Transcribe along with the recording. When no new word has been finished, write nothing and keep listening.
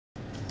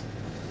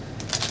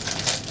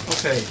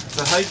Okay,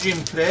 the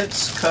hygiene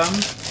plates come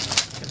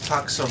in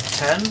packs of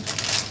 10.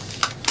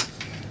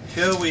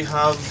 Here we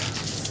have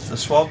the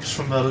swabs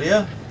from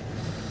earlier.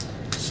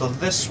 So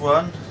this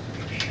one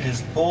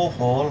is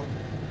borehole,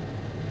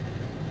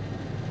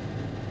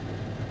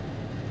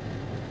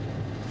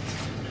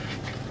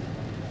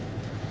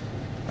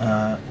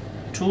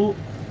 two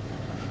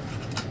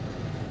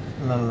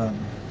lalem.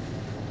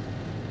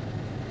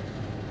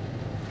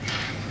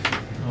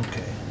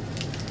 Okay,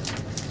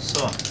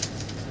 so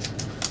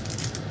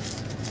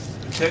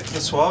we take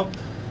the swab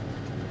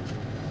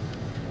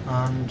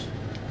and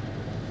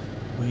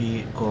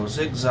we go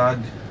zigzag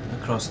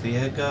across the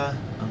agar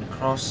and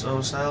cross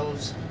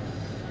ourselves,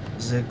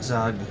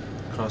 zigzag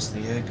across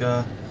the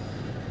agar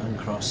and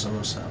cross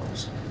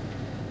ourselves.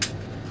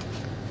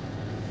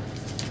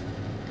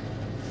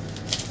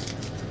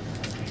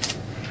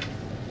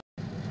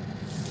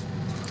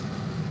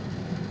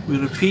 We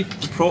repeat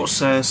the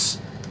process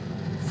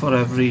for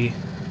every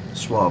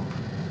swab.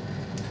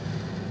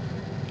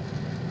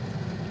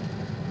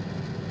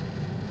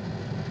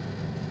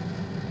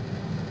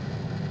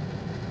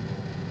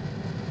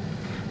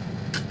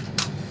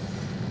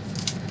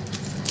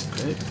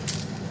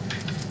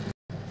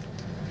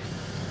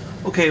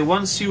 Okay,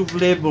 once you've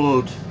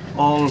labelled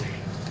all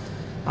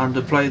and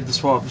applied the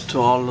swabs to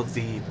all of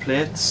the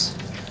plates,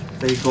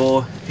 they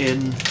go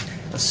in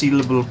a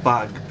sealable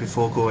bag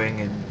before going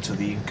into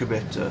the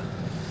incubator.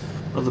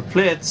 Now the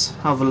plates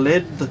have a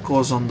lid that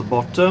goes on the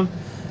bottom,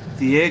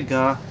 the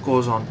agar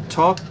goes on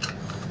top,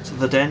 so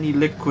that any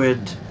liquid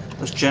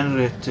that's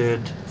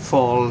generated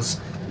falls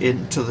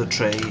into the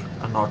tray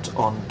and not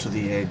onto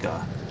the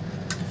agar.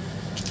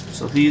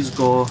 So these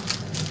go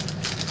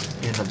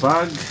in a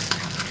bag.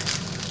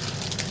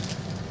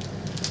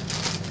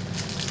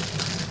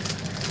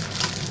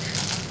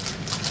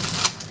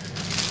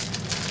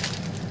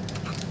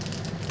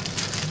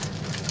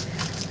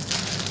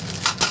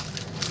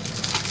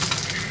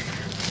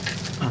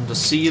 And a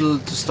seal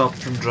to stop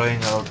them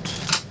drying out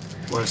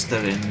whilst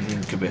they're in the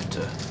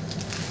incubator.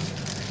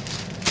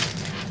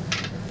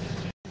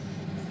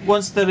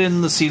 Once they're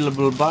in the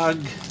sealable bag,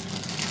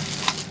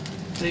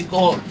 they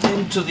go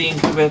into the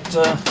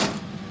incubator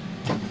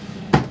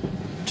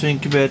to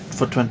incubate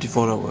for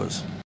 24 hours.